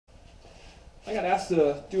I got asked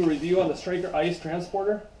to do a review on the Striker Ice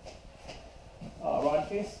Transporter rod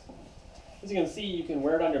case. As you can see, you can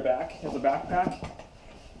wear it on your back as a backpack.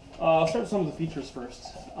 I'll start with some of the features first.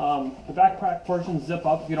 The backpack portion zip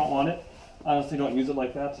up if you don't want it. I honestly don't use it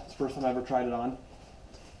like that. It's the first time I ever tried it on.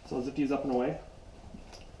 So I'll zip these up and away.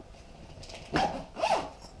 Get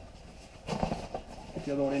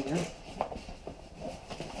the other one in here.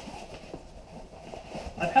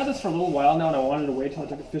 I've had this for a little while now and I wanted to wait till I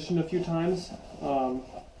took it fishing a few times.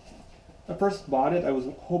 I first bought it, I was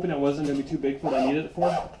hoping it wasn't going to be too big for what I needed it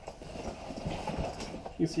for.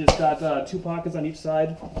 You see it's got 2 pockets on each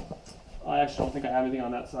side. I actually don't think I have anything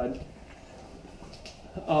on that side.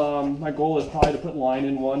 My goal is probably to put line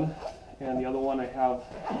in one, and the other one I have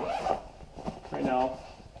right now.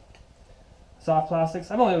 Soft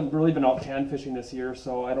plastics. I've only really been out pan fishing this year,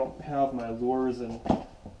 so I don't have my lures and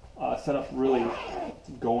setup really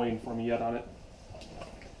going for me yet on it.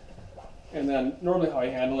 And then normally how I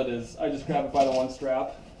handle it is I just grab it by the one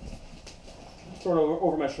strap, throw it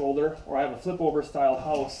over my shoulder, or I have a flip over style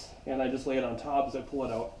house and I just lay it on top as I pull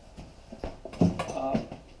it out.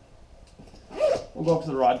 We'll go up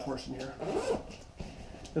to the rod portion here.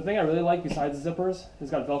 The thing I really like besides the zippers is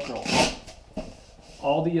it's got Velcro.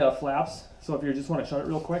 All the flaps, so if you just want to shut it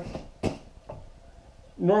real quick.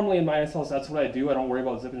 Normally in my ice house that's what I do. I don't worry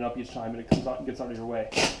about zipping it up each time and it comes out and gets out of your way.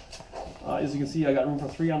 As you can see, I got room for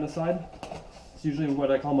 3 on this side. It's usually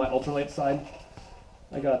what I call my ultralight side.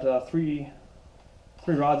 I got three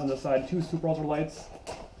rods on this side, 2 super ultralights,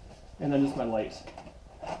 and then just my light.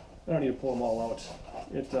 I don't need to pull them all out.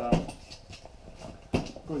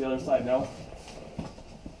 Go to the other side now.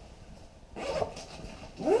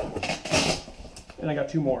 And I got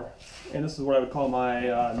 2 more. And this is what I would call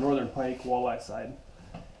my northern pike walleye side.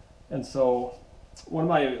 And so one of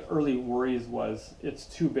my early worries was it's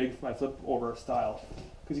too big for my flip over style.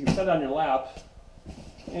 Because you can set it on your lap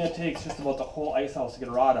and it takes just about the whole ice house to get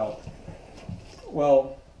a rod out.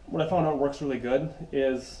 Well, what I found out works really good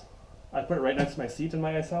is I put it right next to my seat in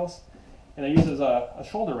my ice house and I use it as a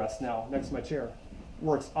shoulder rest now next to my chair.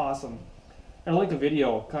 Works awesome. And I like the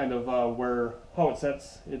video kind of how it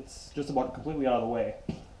sets. It's just about completely out of the way.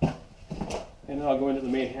 And then I'll go into the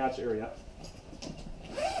main hatch area.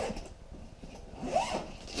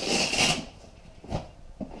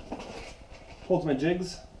 Holds my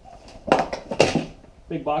jigs.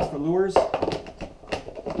 Big box for lures.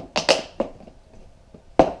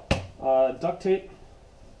 Duct tape.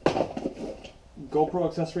 GoPro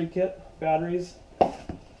accessory kit. Batteries.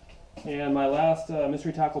 And my last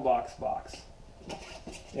mystery tackle box.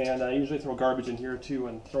 And I usually throw garbage in here too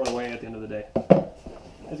and throw it away at the end of the day.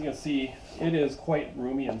 As you can see, it is quite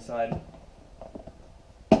roomy inside.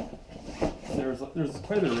 There's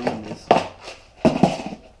quite a bit of room in these.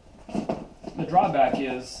 The drawback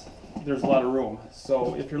is there's a lot of room.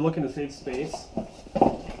 So if you're looking to save space,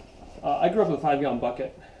 I grew up with a 5-gallon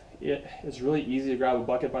bucket. It is really easy to grab a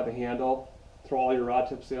bucket by the handle, throw all your rod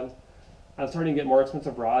tips in. I'm starting to get more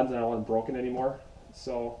expensive rods and I don't want them broken anymore.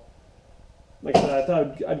 So, like I said, I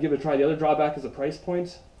thought I'd give it a try. The other drawback is the price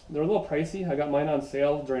point. They're a little pricey. I got mine on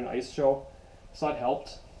sale during an ice show, so that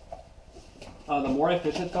helped. The more I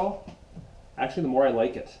fish it though, actually the more I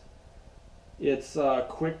like it. It's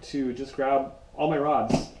quick to just grab all my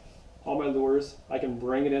rods, all my lures. I can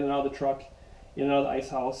bring it in and out of the truck, in and out of the ice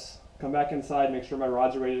house, come back inside, make sure my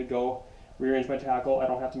rods are ready to go, rearrange my tackle. I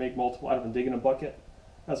don't have to make multiple, I don't have to dig in a bucket.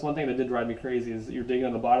 That's one thing that did drive me crazy is that you're digging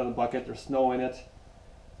on the bottom of the bucket, there's snow in it,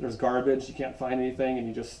 there's garbage, you can't find anything, and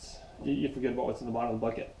you forget about what's in the bottom of the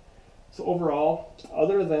bucket. So overall,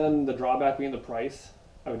 other than the drawback being the price,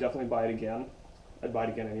 I would definitely buy it again. I'd buy it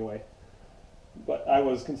again anyway. But I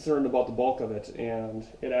was concerned about the bulk of it, and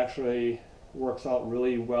it actually works out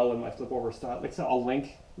really well in my flip over style. Like I said, I'll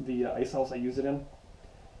link the ice house I use it in.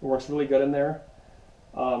 It works really good in there.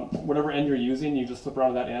 Whatever end you're using, you just flip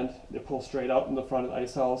around that end. It pulls straight out in the front of the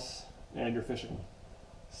ice house, and you're fishing.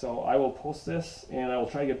 So I will post this, and I will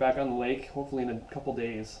try to get back on the lake, hopefully in a couple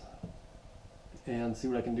days, and see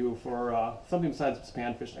what I can do for something besides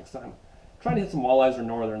pan fish next time. Trying to hit some walleyes or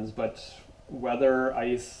northerns, but weather,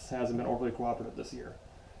 ice hasn't been overly cooperative this year.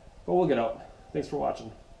 But we'll get out. Thanks for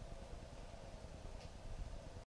watching.